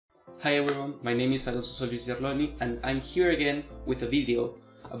Hi everyone, my name is Alonso Solís and I'm here again with a video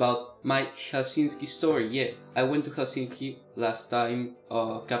about my Helsinki story. Yeah, I went to Helsinki last time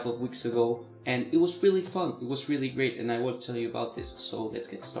a couple of weeks ago and it was really fun, it was really great, and I want to tell you about this, so let's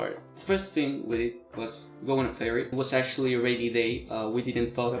get started. The first thing with it was go on a ferry. It was actually a rainy day, we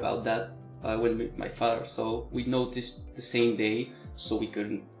didn't thought about that. I went with my father, so we noticed the same day, so we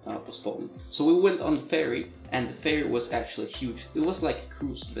couldn't postpone it. So we went on the ferry, and the ferry was actually huge. It was like a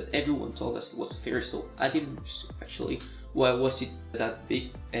cruise, but everyone told us it was a ferry, so I didn't understand actually why was it that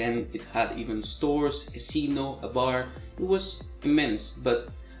big. And it had even stores, a casino, a bar. It was immense, but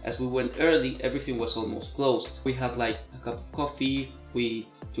as we went early, everything was almost closed. We had like a cup of coffee, we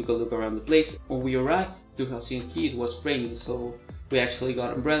took a look around the place. When we arrived to Helsinki, it was raining, so we actually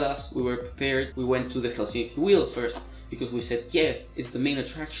got umbrellas, we were prepared. We went to the Helsinki Wheel first, because we said, yeah, it's the main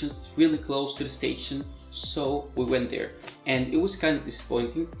attraction, it's really close to the station, so we went there. And it was kind of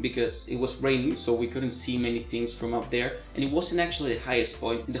disappointing because it was raining, so we couldn't see many things from up there, and it wasn't actually the highest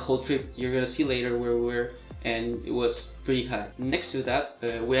point in the whole trip. You're gonna see later where we were, and it was pretty high. Next to that,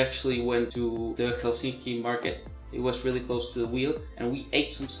 we actually went to the Helsinki market. It was really close to the wheel, and we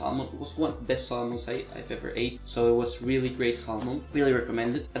ate some salmon. It was one of the best salmons I've ever ate, so it was really great salmon, really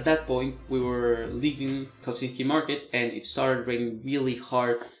recommended. At that point, we were leaving Helsinki market and it started raining really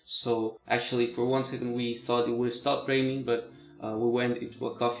hard, so actually for one second we thought it would stop raining, but we went into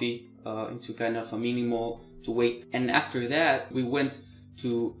a coffee, into kind of a mini mall to wait. And after that, we went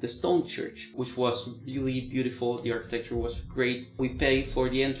to the stone church, which was really beautiful. The architecture was great. We paid for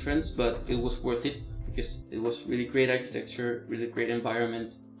the entrance, but it was worth it, because it was really great architecture, really great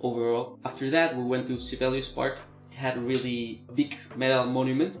environment overall. After that, we went to Sibelius Park. It had a really big metal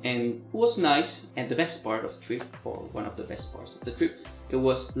monument and it was nice. And the best part of the trip, or one of the best parts of the trip, it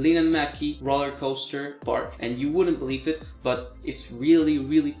was Linnanmäki roller coaster park. And you wouldn't believe it, but it's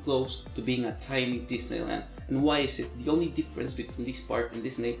really close to being a tiny Disneyland. And why is it? The only difference between this park and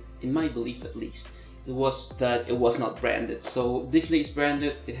Disney, in my belief at least, it was that it was not branded. So Disney is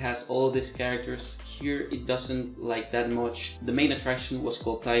branded, it has all of these characters. Here it doesn't like that much. The main attraction was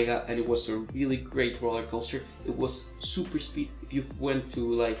called Taiga, and it was a really great roller coaster. It was super speed. If you went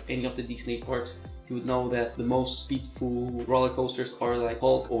to like any of the Disney parks, you would know that the most speedful roller coasters are like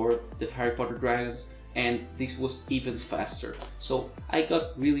Hulk or the Harry Potter dragons, and this was even faster. So I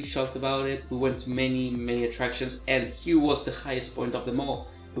got really shocked about it. We went to many attractions, and here was the highest point of them all.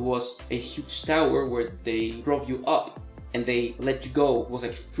 It was a huge tower where they drove you up and they let you go. It was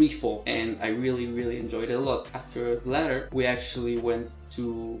like free fall, and I really enjoyed it a lot. After the latter, we actually went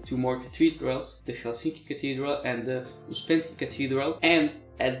to two more cathedrals, the Helsinki Cathedral and the Uspensky Cathedral, and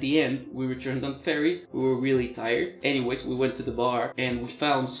at the end we returned on the ferry. We were really tired. Anyways, we went to the bar and we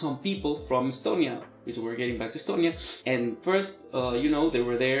found some people from Estonia, which were getting back to Estonia. And first, they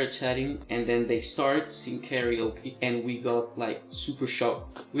were there chatting, and then they started to sing karaoke, and we got like super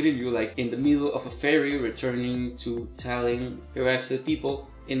shocked. We didn't do like in the middle of a ferry returning to Tallinn. There were actually people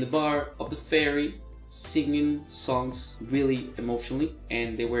in the bar of the ferry singing songs really emotionally,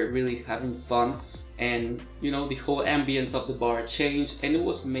 and they were really having fun. And the whole ambience of the bar changed, and it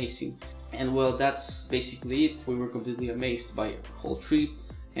was amazing. And well, that's basically it. We were completely amazed by our whole trip,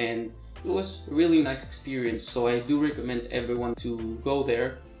 and it was a really nice experience. So I do recommend everyone to go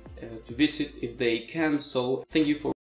there to visit if they can. So thank you for